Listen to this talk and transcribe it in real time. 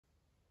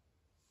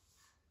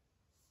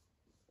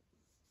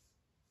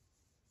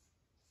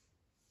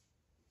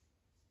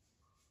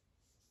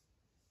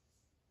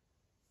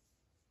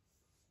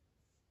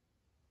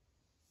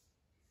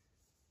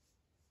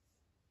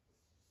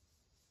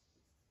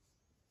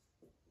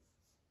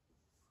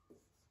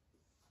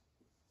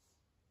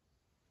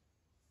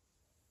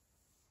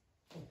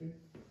Okay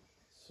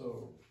so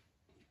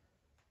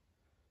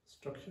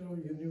structure of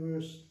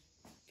universe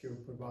के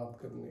ऊपर बात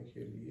करने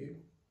के लिए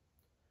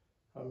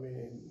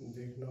हमें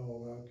देखना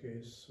होगा कि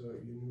इस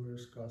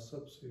यूनिवर्स का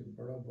सबसे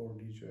बड़ा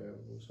बॉडी जो है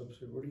वो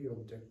सबसे बड़ी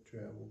ऑब्जेक्ट जो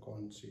है वो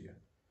कौन सी है।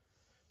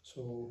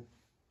 सो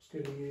उसके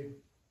लिए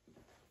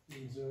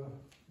the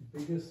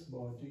biggest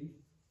body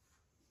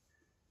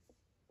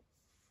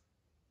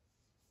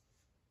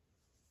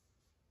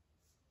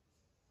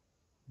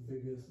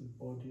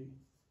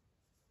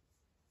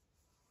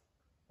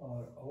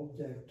or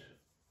object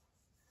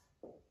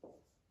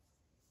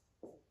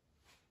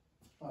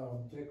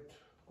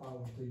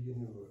of the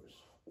universe.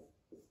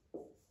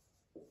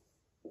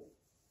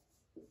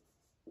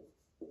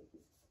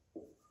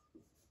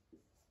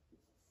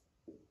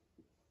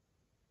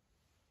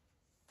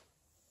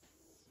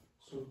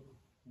 So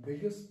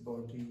biggest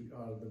body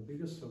or the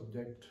biggest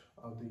object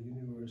of the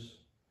universe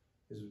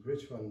is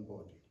which one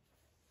body?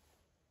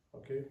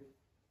 Okay,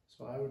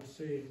 so I would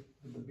say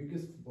that the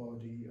biggest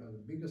body or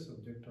the biggest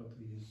object of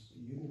this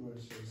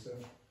universe is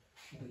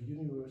the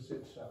universe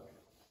itself.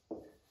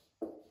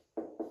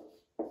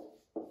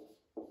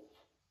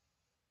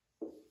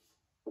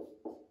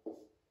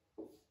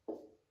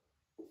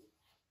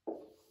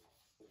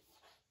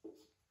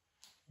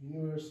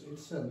 Universe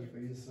itself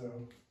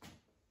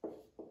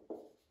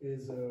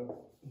is the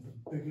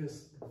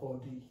biggest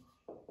body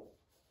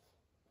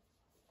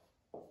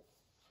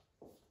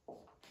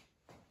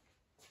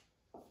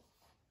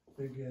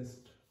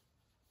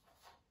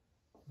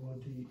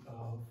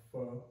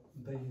of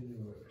the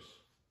universe.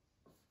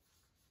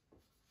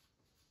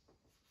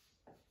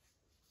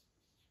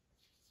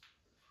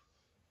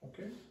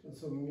 Okay,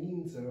 so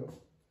means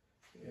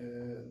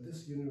this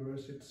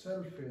universe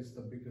itself is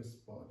the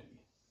biggest body,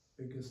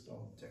 biggest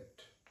object.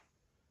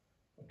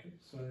 Okay,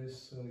 so इस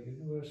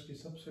universe की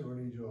सबसे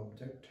बड़ी जो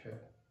object है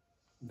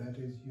that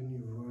is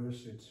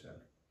universe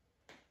itself.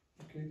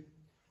 Okay,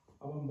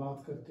 अब हम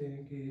बात करते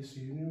हैं कि इस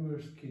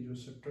universe की जो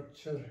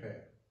structure है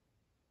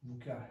वो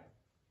क्या है।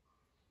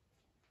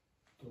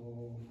 तो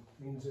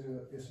means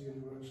इस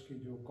universe की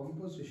जो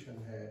composition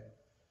है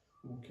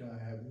वो क्या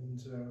है।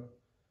 means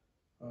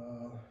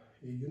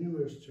ये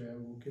universe जो है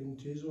वो किन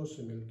चीज़ों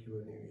से मिलकर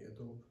बनी हुई है।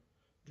 तो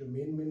जो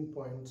main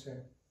points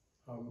हैं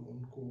हम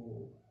उनको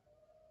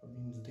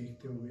means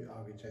देखते हुए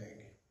आगे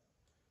जाएंगे।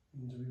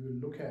 means we will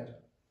look at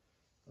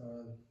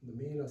the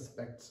main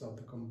aspects of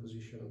the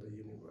composition of the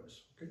universe.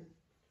 Okay,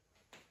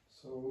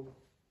 so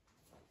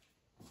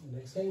the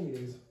next thing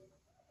is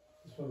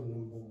this one,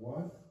 number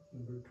one.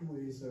 Number two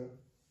is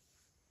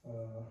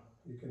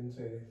you can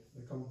say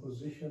the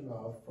composition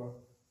of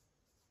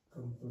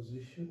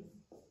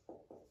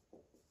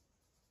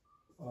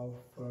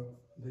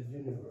the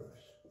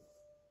universe.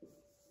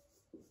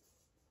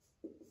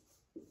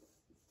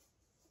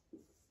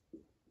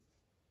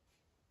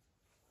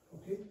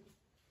 Okay,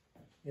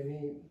 यानी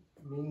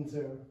means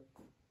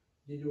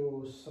ये जो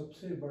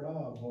सबसे बड़ा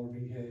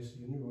body है इस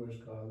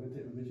universe का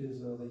which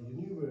is the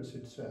universe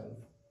itself,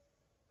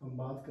 हम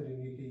बात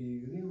करेंगे कि ये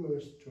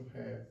यूनिवर्स जो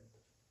है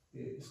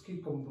ये इसकी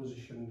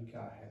composition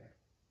क्या है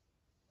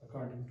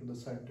according to the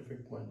scientific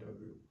point of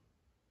view.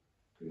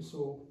 Okay, so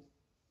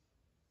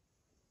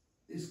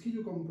इसकी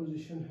जो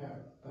composition है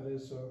that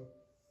is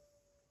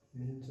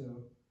means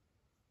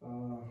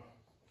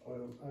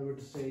I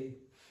would say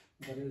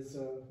that is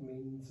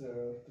means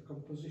the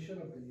composition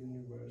of the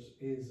universe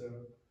is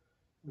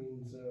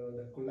means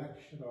the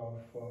collection of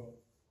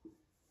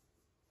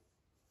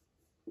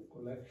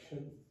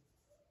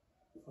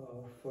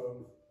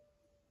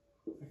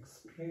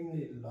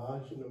extremely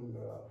large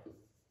number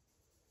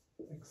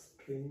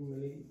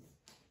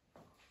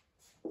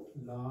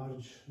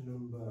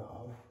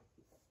of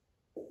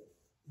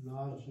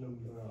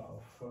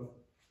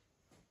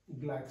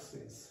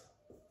galaxies.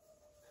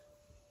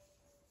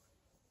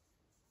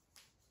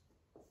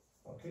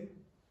 Okay,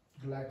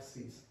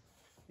 galaxies.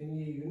 इन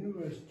ये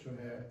universe जो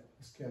है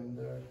इसके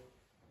अंदर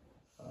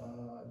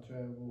जो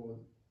है वो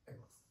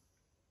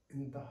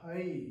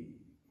इंतहाई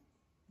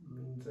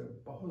मीन्स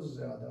बहुत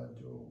ज़्यादा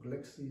जो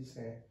गैलेक्सीज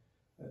हैं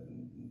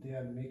they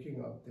are making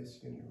up this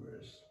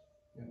universe,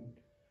 and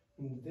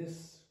this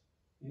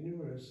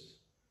universe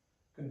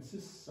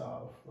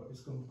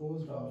is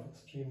composed of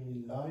extremely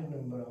large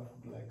number of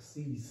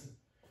galaxies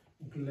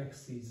of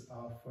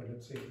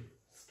let's say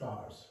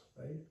stars,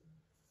 right?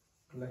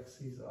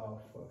 Galaxies of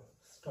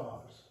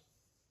stars,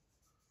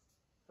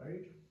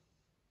 right?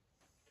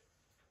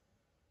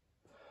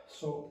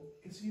 So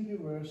इस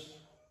universe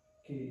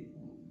की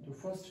जो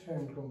first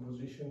hand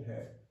composition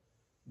है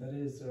that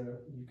is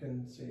you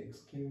can say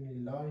extremely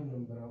large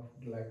number of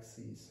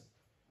galaxies.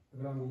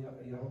 अगर हम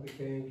यहाँ पे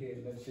कहें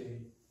कि let's say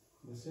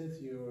this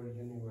is your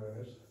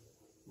universe,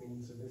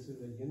 means this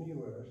is a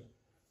universe,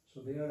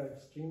 so there are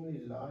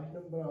extremely large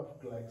number of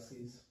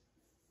galaxies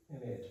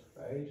in it,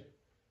 right?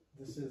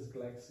 This is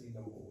galaxy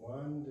number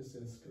 1, this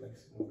is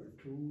galaxy number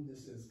 2,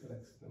 this is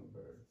galaxy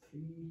number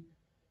 3,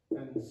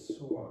 and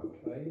so on,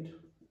 right?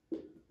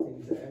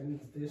 And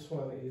this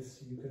one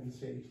is, you can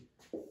say,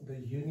 the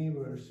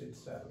universe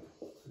itself,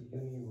 the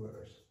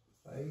universe,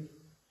 right?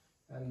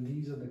 and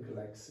these are the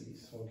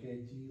galaxies. Okay,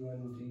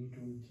 G1, G2,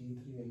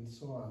 G3, and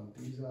so on.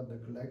 These are the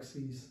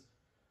galaxies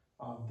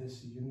of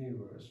this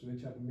universe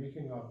which are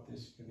making up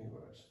this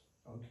universe.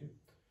 Okay,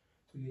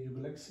 तो ये जो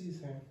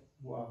galaxies हैं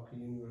वो आपके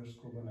universe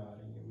को बना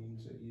रही हैं.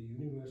 Means ये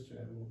universe जो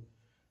है वो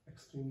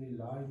extremely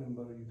large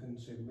number, you can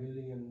say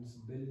millions,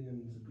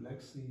 billions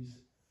galaxies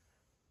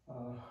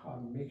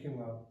are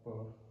making up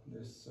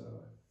this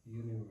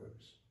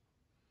universe.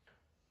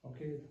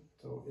 Okay,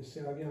 तो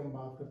इससे आगे हम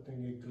बात करते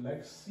हैं कि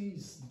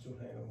galaxies जो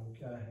है वो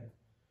क्या है.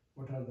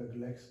 What are the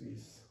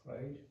galaxies,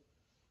 right?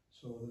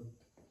 So the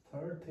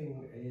third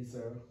thing is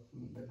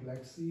the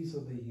galaxies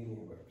of the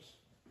universe.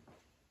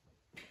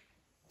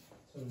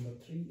 So number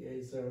 3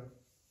 is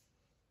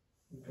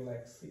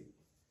galaxy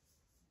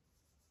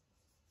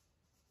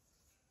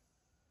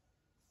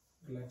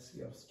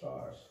of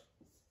stars.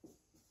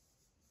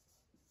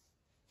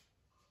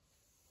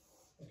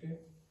 Okay,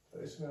 तो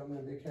इसमें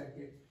हमने देखा है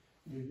कि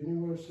जो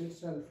यूनिवर्स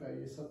itself है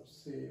ये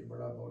सबसे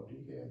बड़ा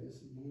बॉडी है.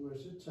 This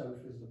universe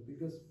itself is the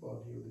biggest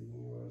body of the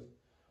universe.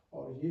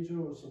 और ये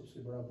जो सबसे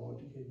बड़ा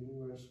बॉडी है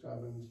यूनिवर्स का,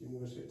 means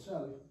universe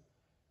itself,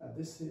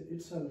 this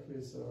itself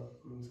is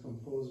means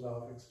composed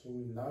of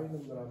extremely large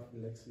number of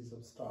galaxies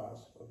of stars.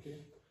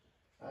 Okay,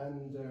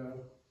 and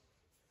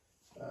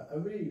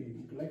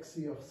every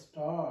galaxy of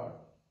star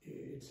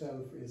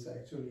itself is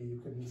actually, you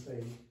can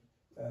say,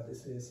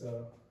 this is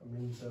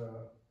means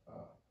a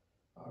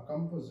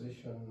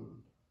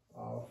composition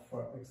of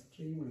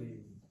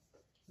extremely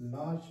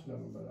large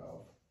number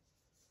of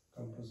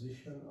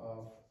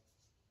extremely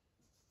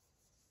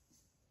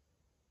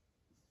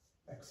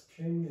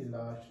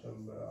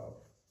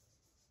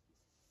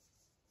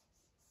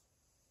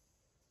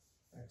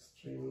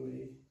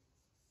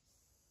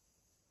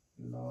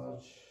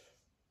large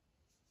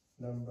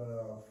number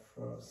of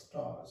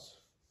stars.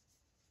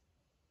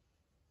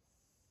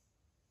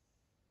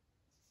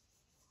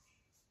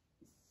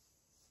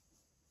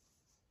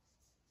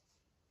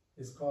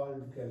 Is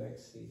called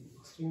galaxy.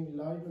 Extremely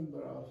large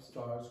number of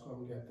stars को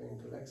हम कहते हैं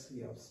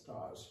galaxy of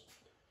stars.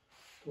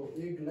 तो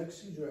एक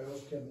galaxy जो है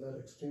उसके अंदर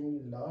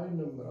extremely large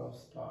number of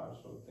stars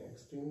होते हैं.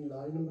 Extremely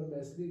large number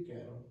मैं इसलिए कह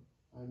रहा हूँ,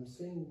 I'm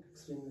saying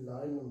extremely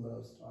large number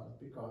of stars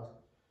because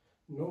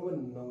no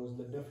one knows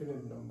the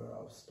definite number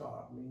of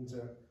stars, means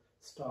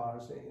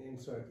stars in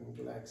certain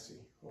galaxy.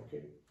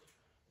 Okay,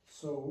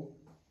 so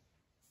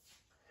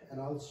and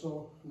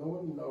also no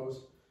one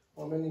knows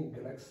how many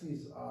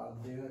galaxies are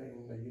there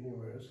in the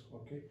universe.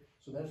 Okay,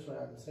 so that's why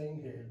I'm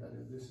saying here that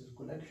this is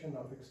collection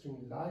of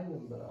extremely large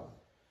number of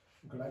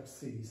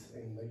galaxies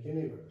in the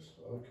universe.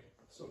 Okay,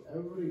 so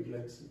every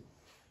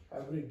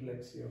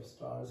galaxy of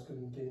stars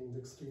contains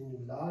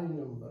extremely large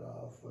number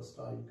of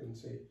stars. You can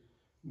say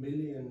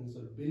millions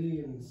or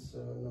billions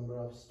number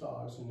of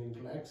stars in a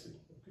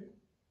galaxy. Okay,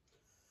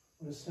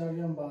 और इससे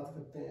आगे हम बात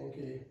करते हैं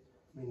कि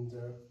means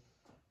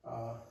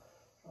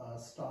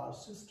star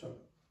system,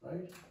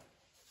 right?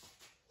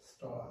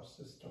 Star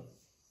system.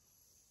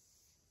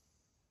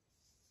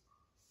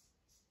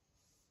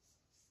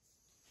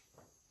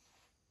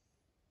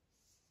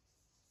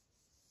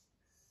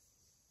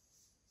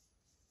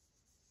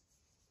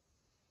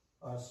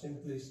 Are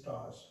simply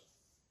stars.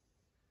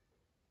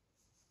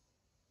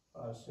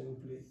 Are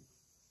simply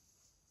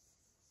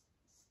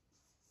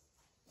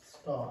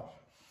star.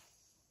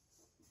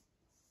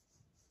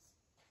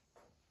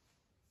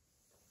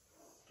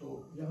 तो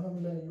यहाँ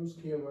मैंने यूज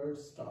किया word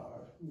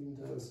star,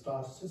 means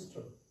star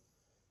system.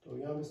 तो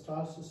यहाँ पे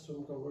स्टार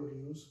सिस्टम का वर्ड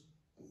यूज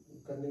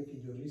करने की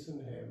जो रीज़न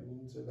है,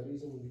 means the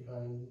reason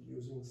behind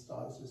using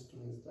star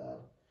system is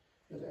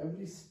that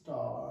every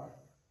star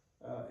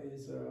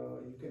is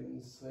you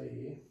can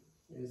say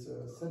is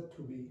said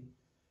to be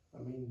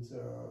means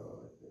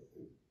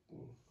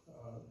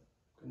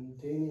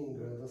containing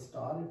the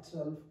star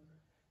itself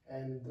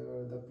and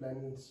the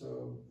planets,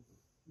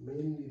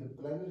 mainly the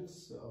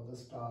planets of the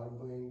star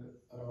going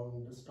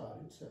around the star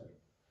itself.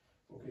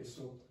 Okay,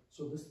 so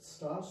this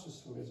star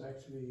system is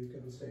actually, you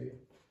can say,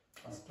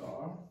 a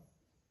star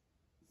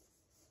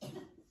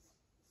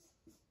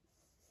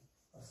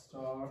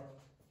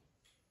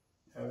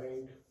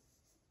having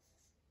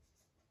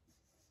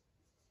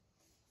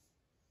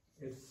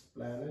its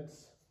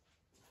planets,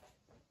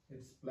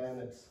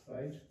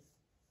 right,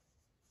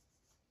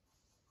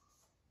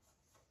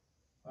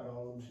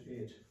 around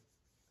it,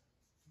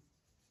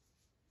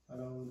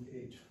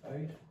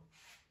 right,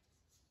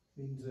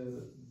 means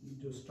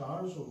the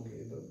stars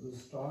होंगे, the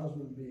stars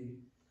will be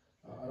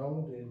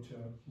around it,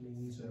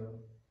 means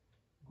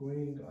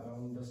going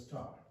around the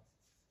star.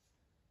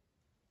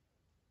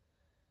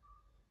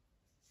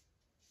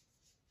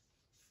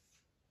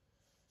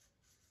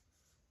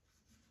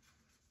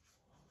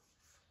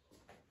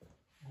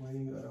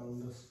 Going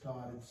around the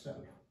star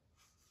itself.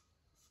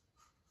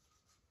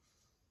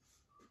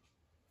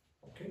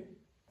 Okay,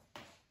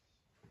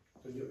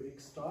 तो जो एक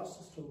star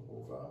system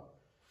होगा,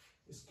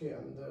 इसके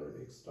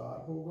अंदर एक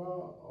star होगा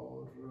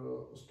और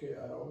उसके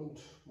अराउंड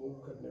मूव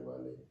करने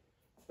वाले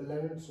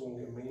planets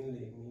होंगे.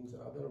 Mainly means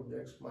other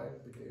objects might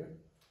be there,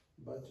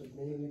 but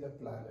mainly the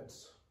planets.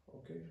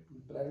 Okay,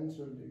 planets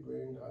will be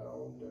going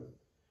around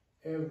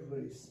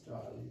every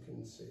star, you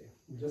can say,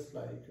 just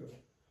like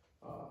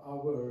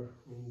our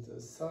the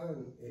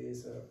sun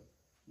is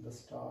the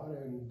star,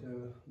 and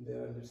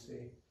there are, let's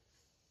say,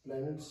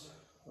 planets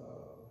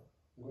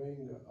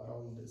going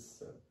around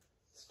this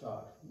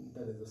star,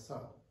 that is the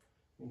sun.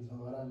 Means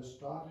हमारा जो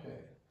star है,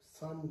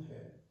 सन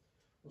है,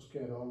 उसके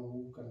around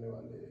move करने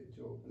वाले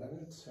जो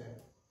planets हैं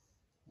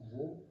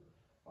वो,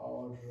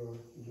 और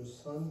जो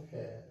सन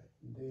है,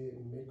 they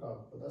make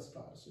up the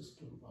star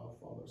system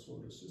of our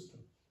solar system.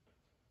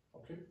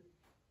 Okay,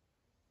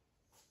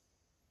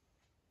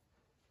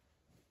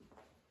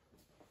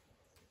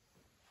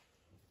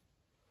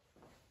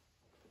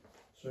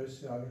 सो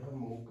इससे आगे हम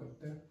मूव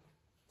करते हैं.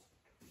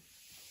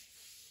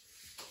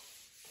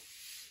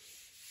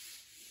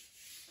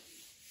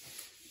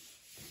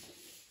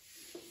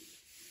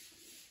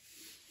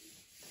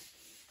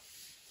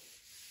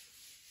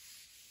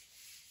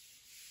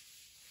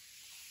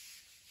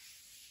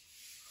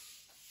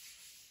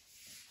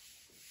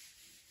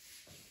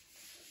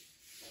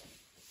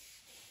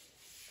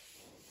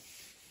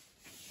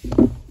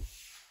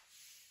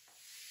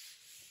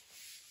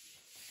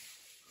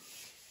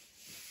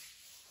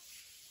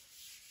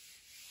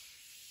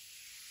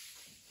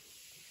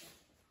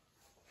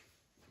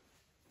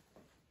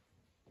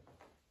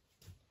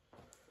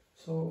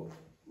 So,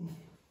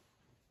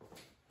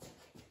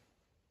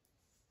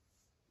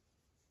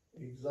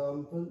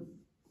 example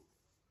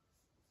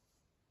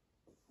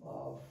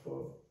of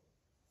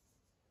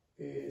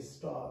a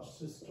star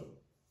system.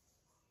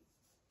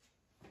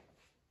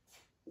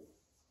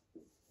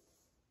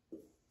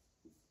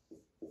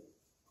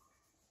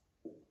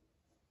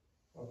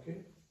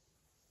 Okay,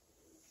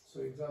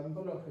 so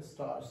example of a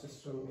star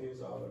system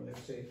is our,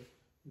 let's say,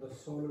 the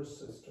solar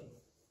system,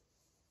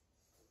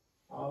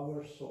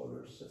 our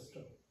solar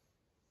system.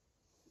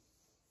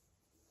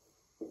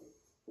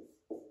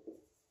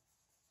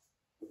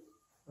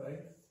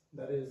 Right,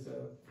 that is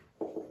the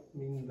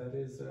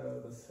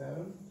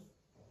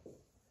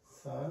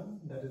sun,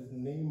 that is the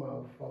name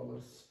of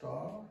our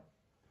star,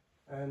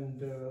 and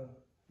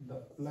the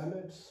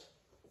planets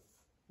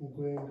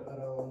going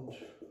around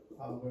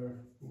our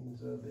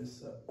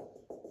this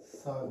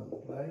sun,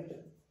 right,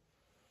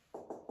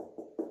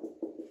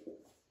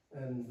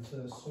 and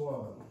so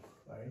on,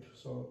 right.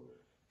 So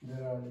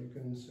there are, you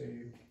can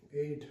say,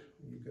 8,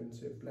 you can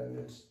say,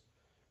 planets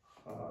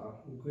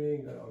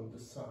going around the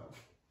sun.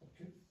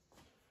 Okay,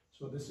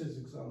 so this is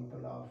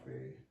example of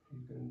a,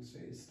 you can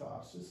say,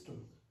 star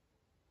system.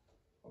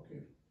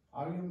 Okay,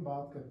 आगे हम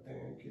बात करते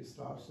हैं कि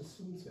star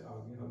system से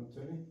आगे हम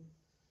चलें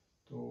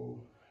तो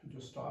जो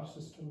स्टार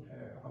सिस्टम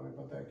है, हमें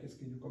पता है कि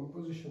इसकी जो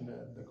कंपोजिशन है,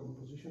 the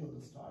composition of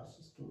the star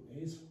system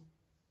is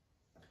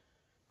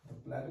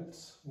the planets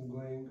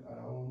going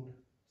around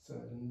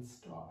certain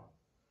star.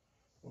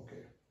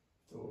 Okay,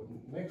 तो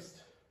नेक्स्ट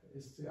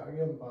इससे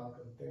आगे हम बात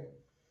करते हैं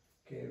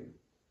कि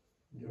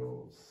जो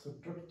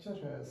स्ट्रक्चर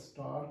है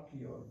स्टार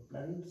की और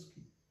प्लैनेट्स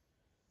की,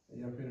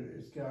 या फिर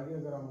इसके आगे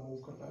अगर हम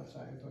मूव करना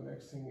चाहें तो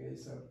next thing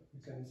is you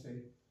can say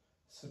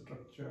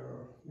structure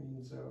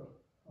means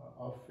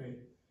of A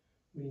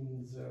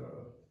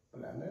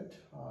planet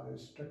or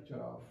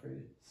structure of a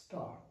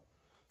star.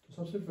 तो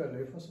सबसे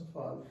पहले first of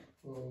all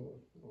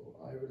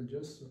I will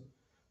just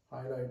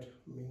highlight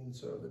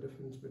the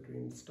difference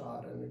between star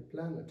and a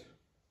planet.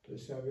 तो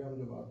इससे आगे हम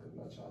जो बात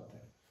करना चाहते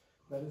हैं,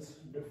 that is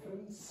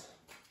difference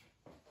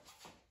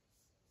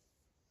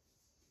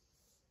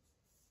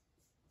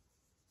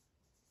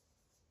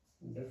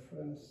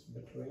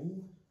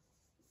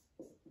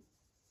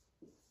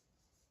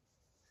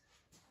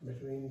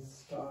between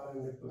star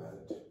and a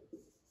planet.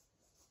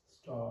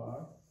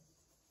 Star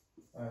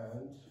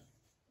and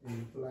a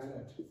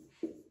planet.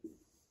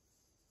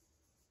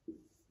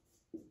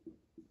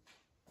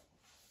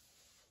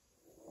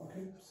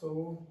 Okay, so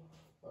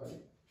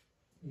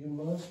you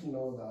must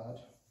know that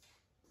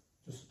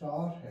जो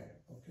star है,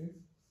 okay,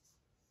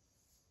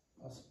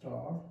 a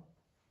star,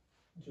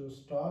 जो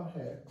star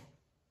है,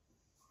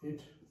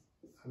 it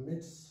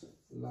emits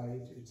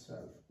light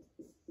itself.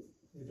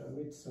 It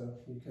emits,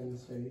 you can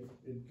say,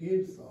 it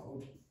gives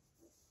out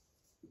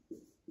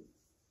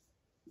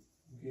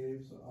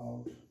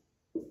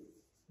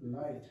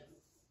light,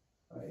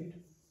 right?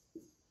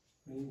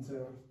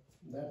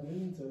 That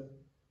means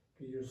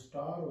कि जो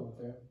star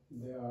होते हैं,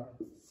 they are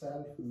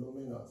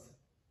self-luminous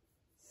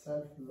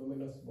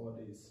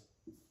bodies.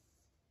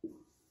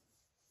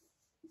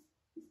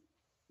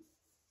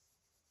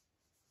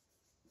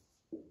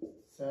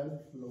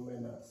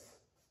 Self-luminous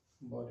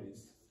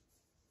bodies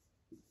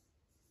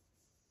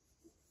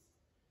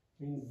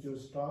mean जो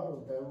star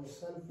होता है वो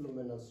सेल्फ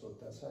लुमिनस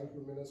होता है. सेल्फ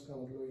लुमिनस का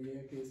मतलब ये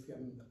है कि इसके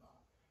अंदर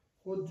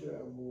खुद जो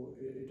है वो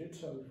it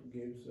itself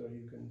gives,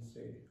 you can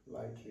say,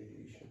 light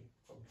radiation.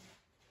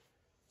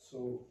 सो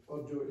और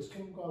जो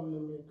इसके मुकाबले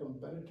में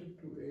कंपैरेटिव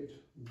टू इट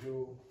जो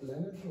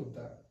प्लैनेट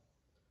होता है,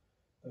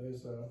 that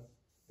is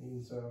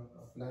means a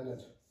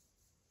planet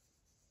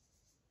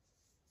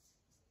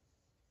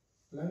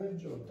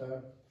जो होता है,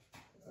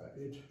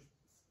 it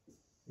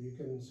you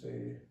can say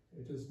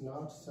it is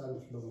not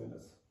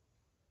self-luminous.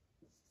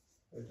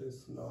 It is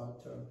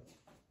not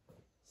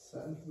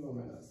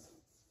self-luminous.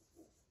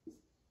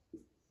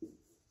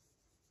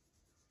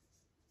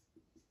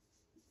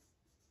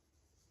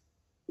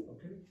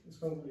 Okay,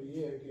 इसका मतलब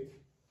ये है कि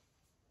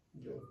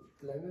जो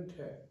प्लैनेट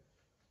है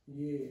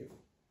ये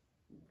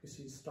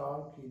किसी स्टार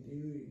की दी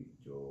हुई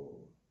जो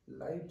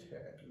लाइट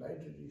है, लाइट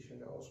रेडिएशन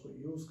है, उसको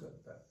यूज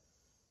करता है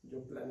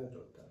जो प्लैनेट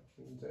होता है.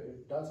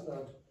 It does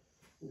not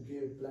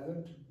give,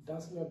 planet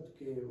does not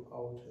give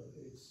out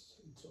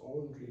its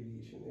own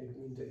radiation. It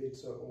means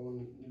its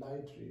own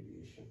light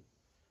radiation.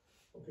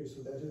 Okay,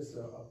 so that is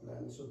a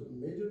planet. So the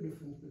major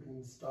difference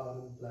between star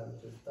and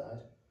planet is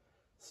that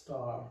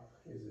star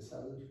is a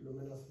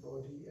self-luminous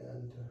body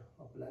and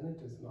a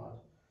planet is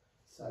not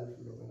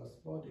self-luminous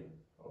body.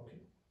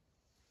 Okay.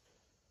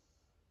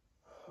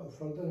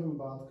 Further हम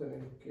बात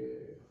करें कि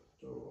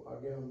जो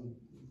आगे हम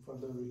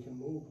further we can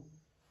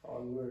move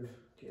onward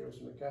कि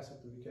उसमें कह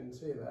सकते we can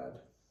say that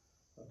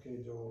okay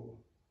जो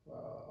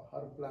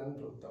हर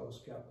प्लैनेट होता है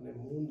उसके अपने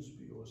मून्स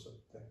भी हो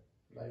सकते हैं.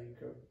 लाइक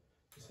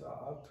इस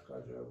अर्थ का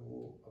जो है वो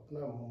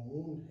अपना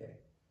मून है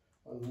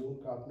और मून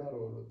का अपना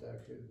रोल होता है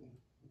कि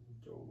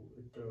जो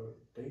it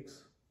takes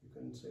you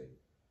can say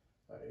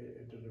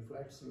it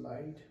reflects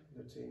light,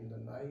 let's say in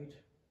the night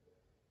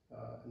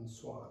and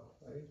so on,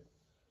 right?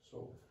 So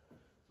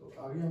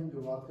आगे हम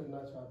जो बात करना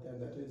चाहते हैं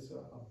that is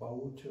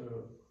about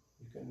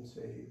you can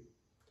say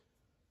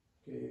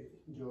कि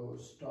जो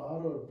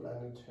स्टार और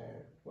प्लैनेट हैं,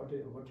 what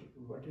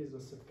is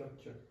the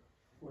structure,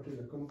 what is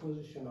the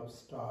composition of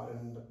star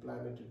and the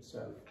planet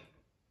itself.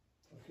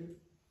 Okay,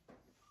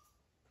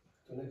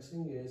 the next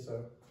thing is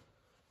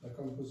the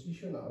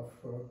composition of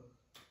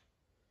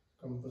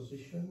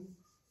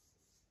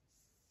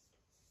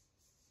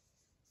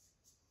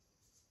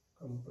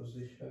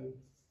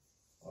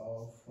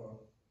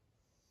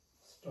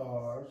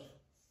stars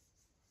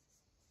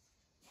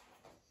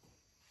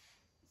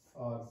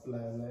or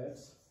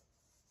planets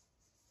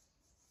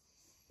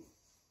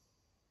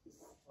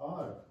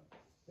और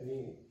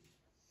यानी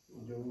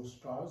जो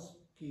stars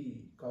की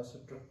का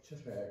structure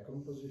है,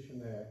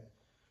 कंपोजिशन है,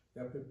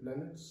 या फिर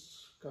प्लैनेट्स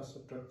का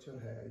स्ट्रक्चर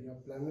है, या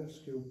प्लैनेट्स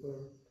के ऊपर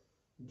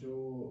जो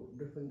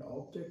डिफरेंट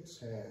ऑब्जेक्ट्स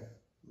हैं,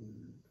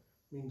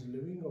 मींस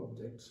लिविंग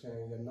ऑब्जेक्ट्स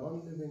हैं या नॉन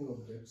लिविंग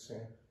ऑब्जेक्ट्स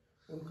हैं,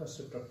 उनका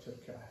स्ट्रक्चर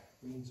क्या है.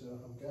 मींस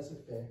हम कह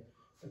सकते हैं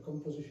the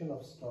composition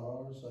of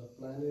stars or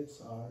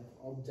planets are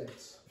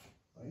objects,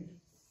 right?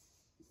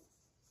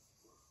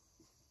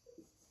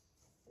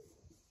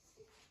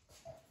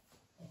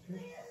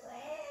 Okay,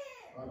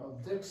 are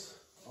objects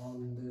on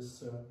this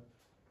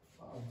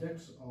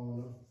objects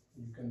on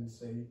you can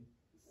say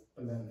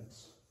planets.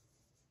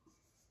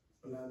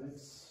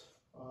 Planets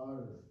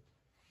are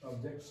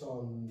objects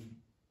on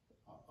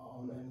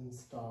any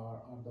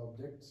star, or the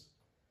objects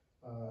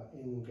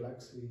in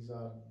galaxies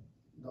are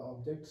the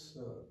objects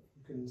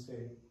you can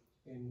say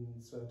in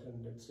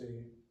certain, let's say,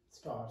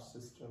 star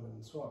system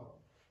and so on.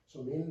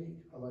 So mainly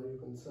our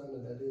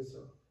concern that is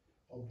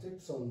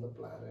objects on the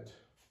planet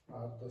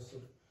are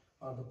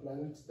the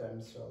planets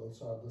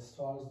themselves, are the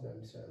stars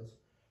themselves.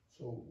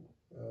 So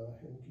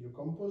इनकी जो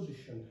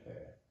composition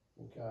है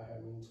वो क्या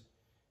है, means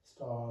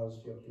stars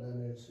या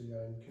planets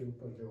या इनके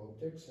ऊपर जो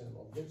objects हैं,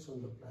 objects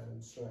on the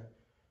planets जो है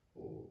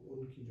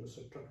उनकी जो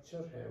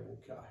structure है वो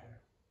क्या है.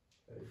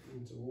 It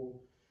means वो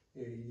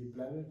ये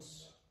planets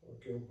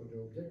के ऊपर जो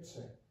ऑब्जेक्ट्स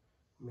हैं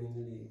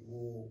मेनली वो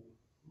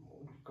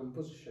उनकी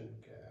कंपोजिशन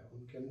क्या है,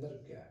 उनके अंदर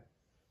क्या है.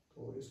 तो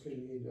इसके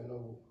लिए जो है ना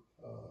वो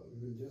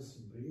विल जस्ट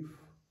ब्रीफ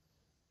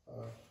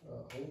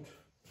आउट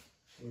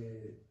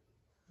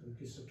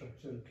उनकी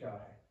स्ट्रक्चर क्या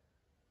है.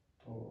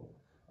 तो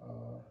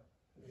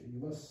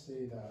you must say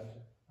that,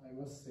 I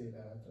must say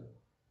that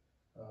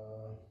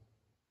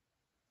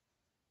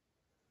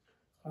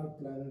her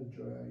planet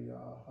जो है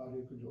या हर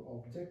एक जो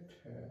ऑब्जेक्ट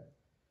है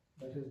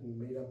that is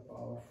made up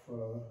of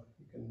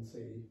you can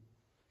say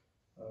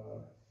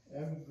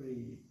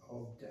every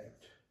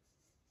object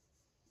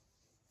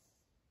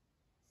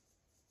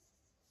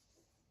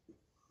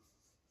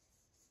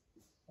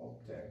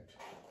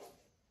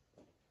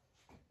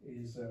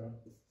is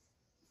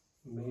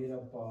made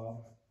up of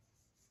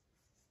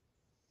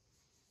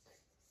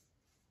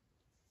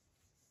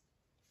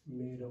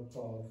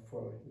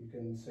you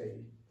can say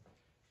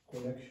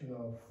collection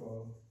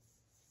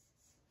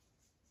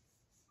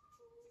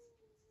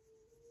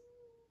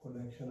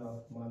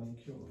of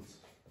molecules.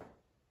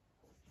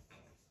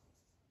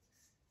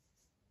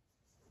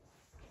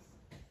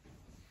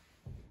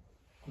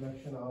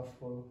 Collection of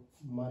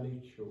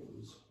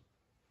molecules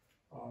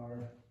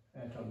or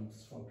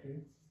atoms. Okay.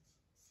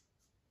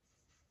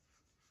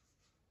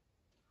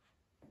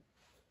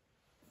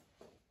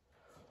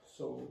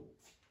 So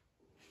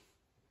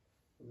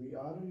we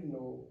already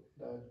know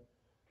that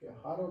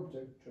her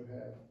object जो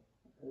है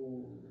वो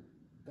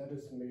that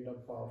is made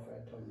up of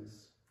atoms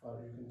or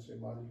you can say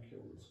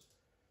molecules.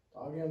 तो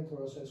आगे हम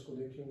थोड़ा सा इसको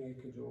देखेंगे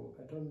कि जो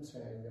atoms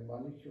हैं या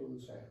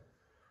molecules हैं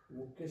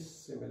वो किस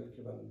से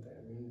मिलके बनते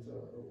हैं, means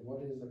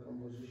what is the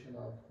composition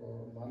of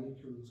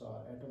molecules or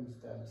atoms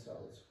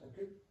themselves.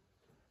 Okay,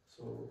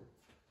 so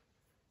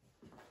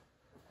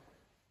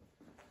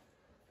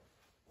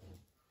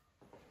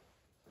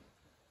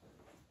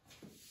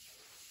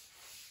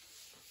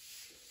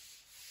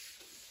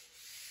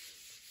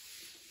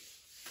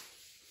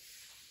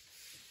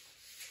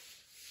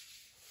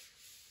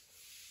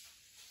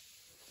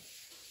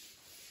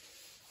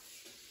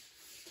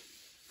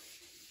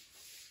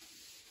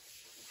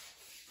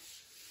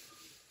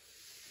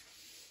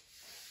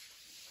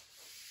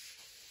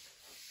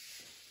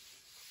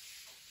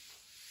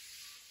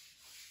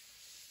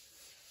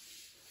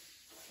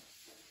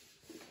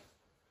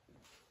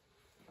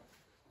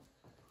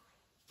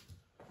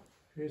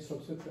फिर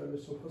सबसे पहले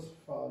first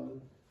of all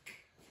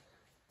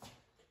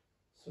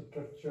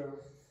structure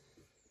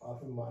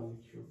of A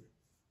molecule.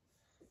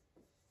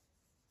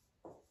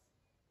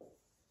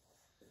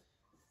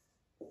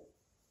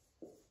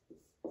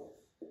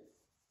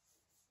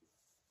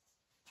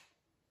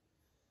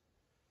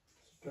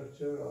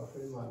 Structure of A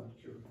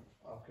molecule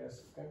आप कह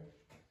सकते हैं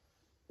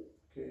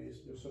कि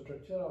जो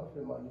स्ट्रक्चर ऑफ ए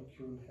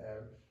मॉलिक्यूल है,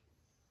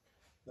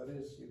 that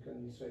is you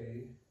can say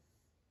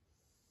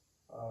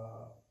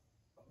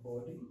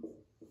body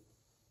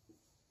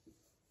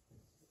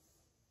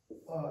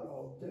or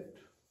object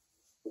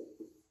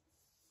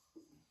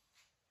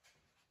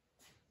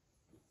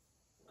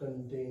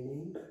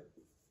containing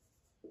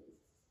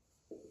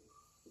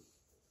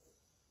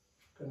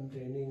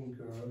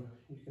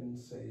you can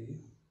say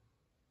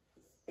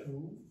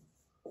two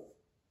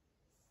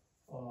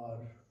or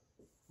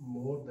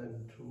more than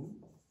two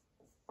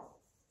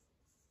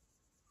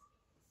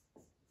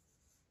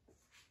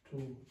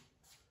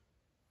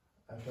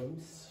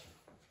atoms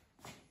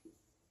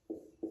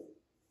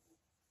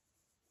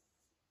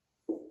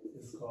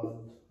is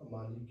called a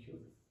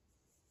molecule.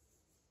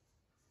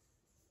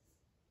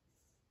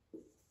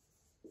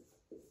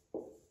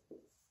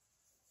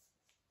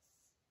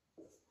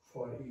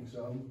 For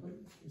example,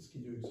 इसकी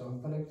जो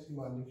example है किसी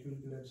molecule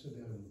की, let's say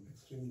there are an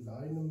extremely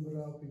large number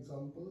of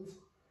examples.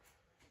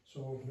 So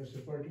let's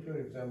say particular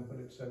example,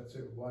 it's let's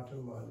say water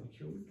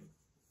molecule,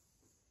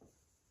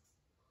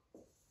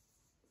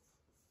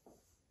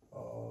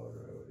 और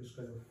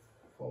इसका जो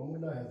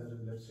formula है that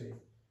is let's say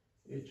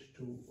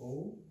H2O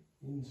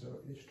means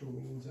H2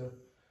 means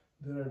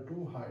there are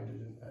two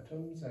hydrogen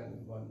atoms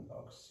and one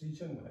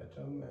oxygen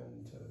atom,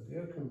 and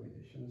their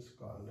combination is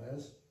called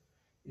as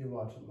a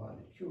water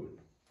molecule.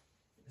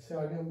 इससे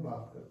आगे हम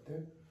बात करते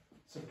हैं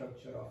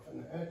structure of an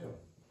atom.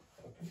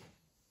 Okay,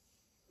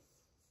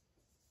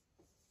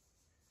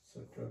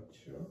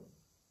 structure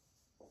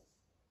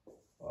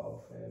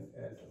of an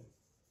atom.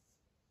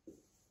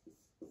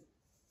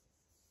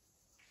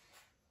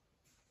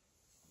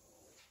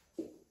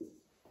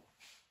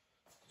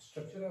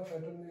 Structure of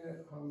atom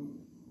में हम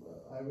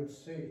I would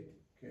say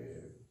कि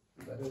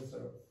that is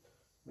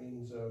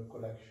means a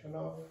collection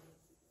of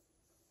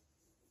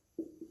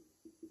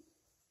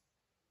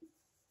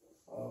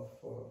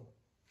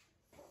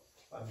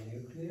a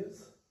nucleus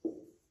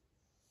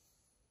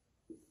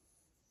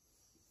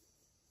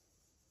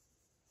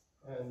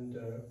and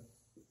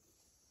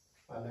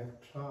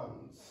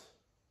electrons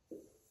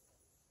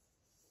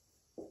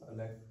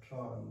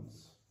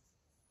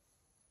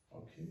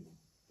okay,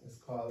 is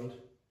called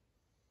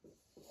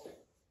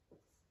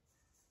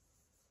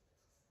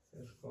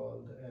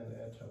an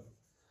atom.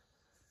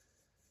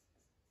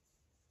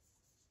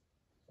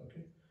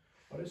 Okay,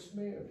 और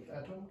इसमें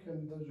atom के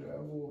अंदर जो है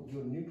वो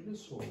जो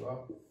न्यूक्लियस होगा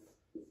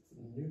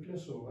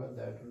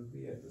that will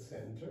be at the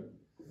center.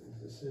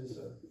 This is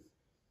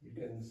you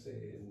can say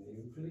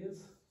nucleus,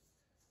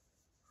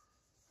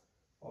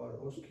 और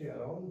उसके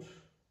अराउंड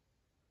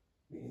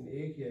मीन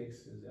एक या एक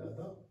से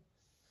ज़्यादा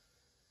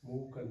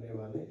मूव करने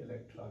वाले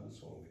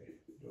इलेक्ट्रॉन्स होंगे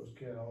जो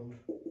उसके अराउंड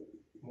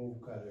मूव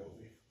कर रहे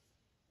होंगे,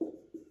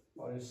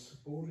 और इस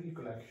पूरी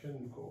कलेक्शन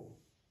को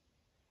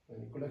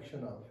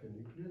collection of a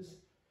nucleus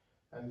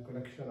and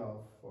collection of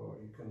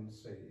you can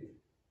say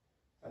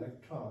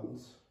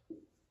electrons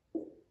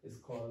is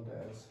called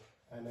as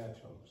an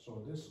atom.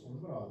 So this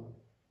overall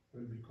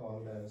will be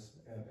called as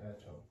an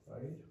atom,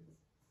 right?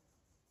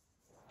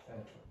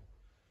 Atom.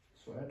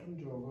 So atom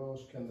जो होगा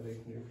उसके अंदर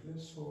एक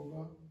न्यूक्लियस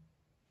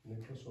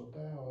होता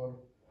है और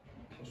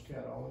उसके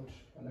अराउंड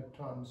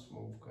इलेक्ट्रॉन्स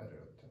मूव कर रहे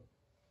होते हैं.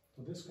 So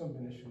this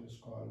combination is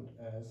called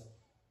as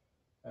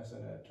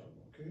an atom.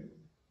 Okay.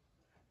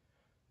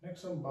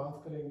 Next हम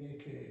बात करेंगे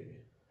कि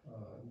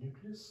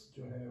न्यूक्लियस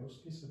जो है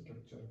उसकी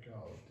स्ट्रक्चर क्या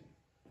होती है.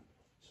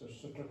 So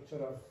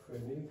structure of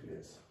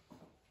nucleus.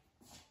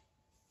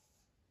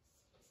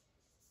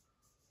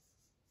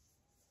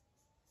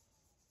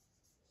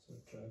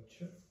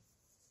 Structure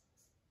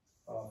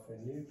of a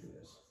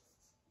nucleus.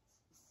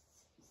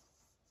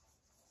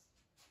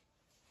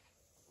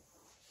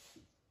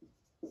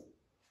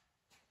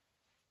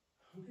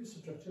 Okay,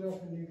 structure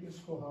of A nucleus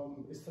को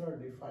हम इस तरह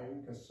डिफाइन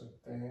कर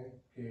सकते हैं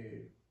कि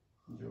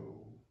जो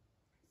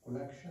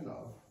collection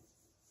of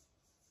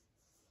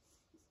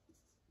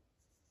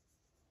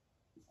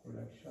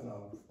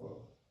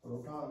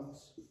protons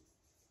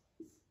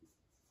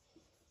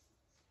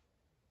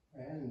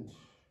and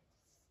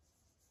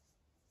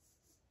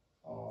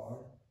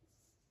or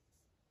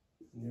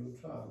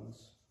neutrons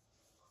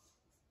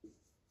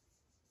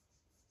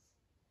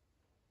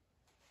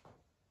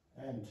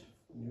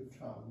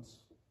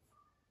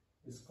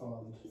is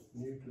called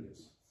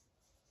nucleus.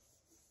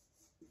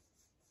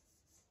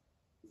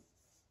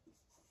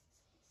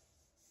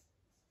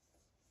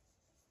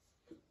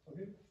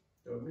 Okay,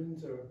 तो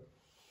means जो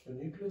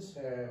न्यूक्लियस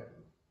है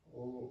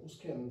वो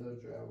उसके अंदर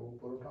जो है वो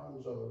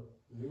प्रोटॉन्स और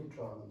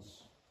न्यूट्रॉन्स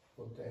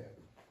होते हैं.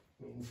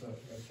 Means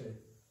let's say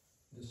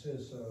this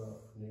is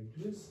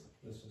nucleus,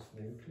 this is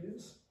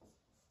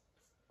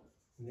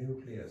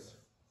nucleus,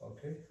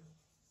 okay.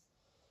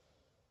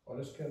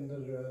 और इसके अंदर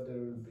जो है there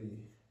will be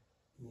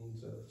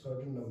means a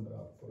certain number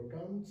of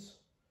protons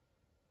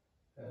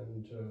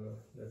and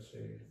let's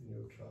say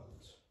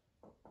neutrons,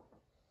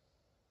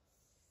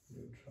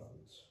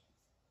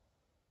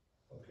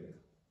 okay.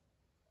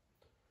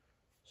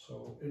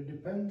 So it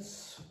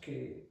depends,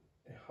 okay,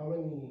 how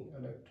many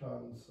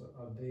electrons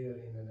are there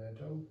in an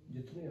atom.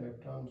 जितने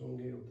electrons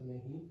होंगे उतने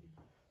ही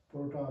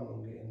proton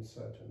होंगे in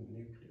certain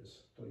nucleus.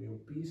 तो ये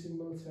p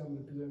symbol से हम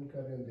represent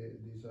कर रहे हैं,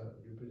 these are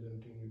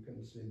representing, you can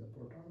say, the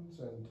protons,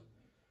 and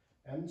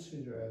n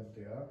से जो है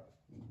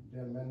they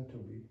are meant to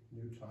be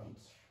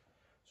neutrons.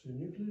 So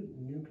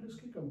nucleus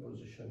की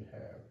composition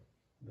है,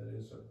 there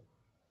is a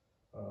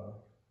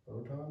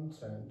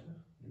protons and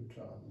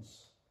neutrons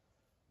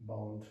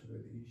bound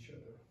with each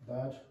other.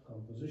 That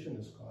composition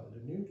is called a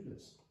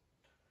nucleus.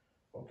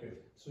 Okay,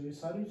 so ये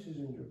सारी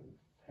चीजें जो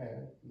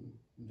हैं,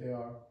 they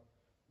are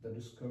the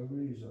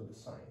discoveries of the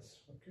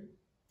science. Okay,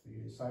 तो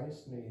ये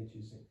science ने ये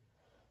चीजें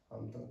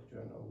हम तक जो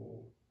है ना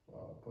वो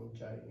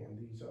पहुंचाई हैं.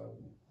 These are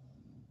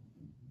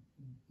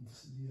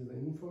the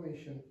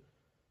information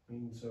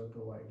means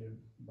provided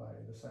by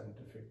the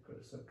scientific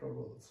research.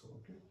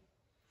 Okay,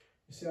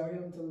 इससे आगे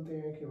हम चलते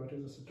हैं कि what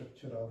is the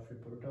structure of a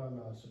proton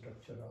or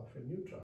structure of a neutron.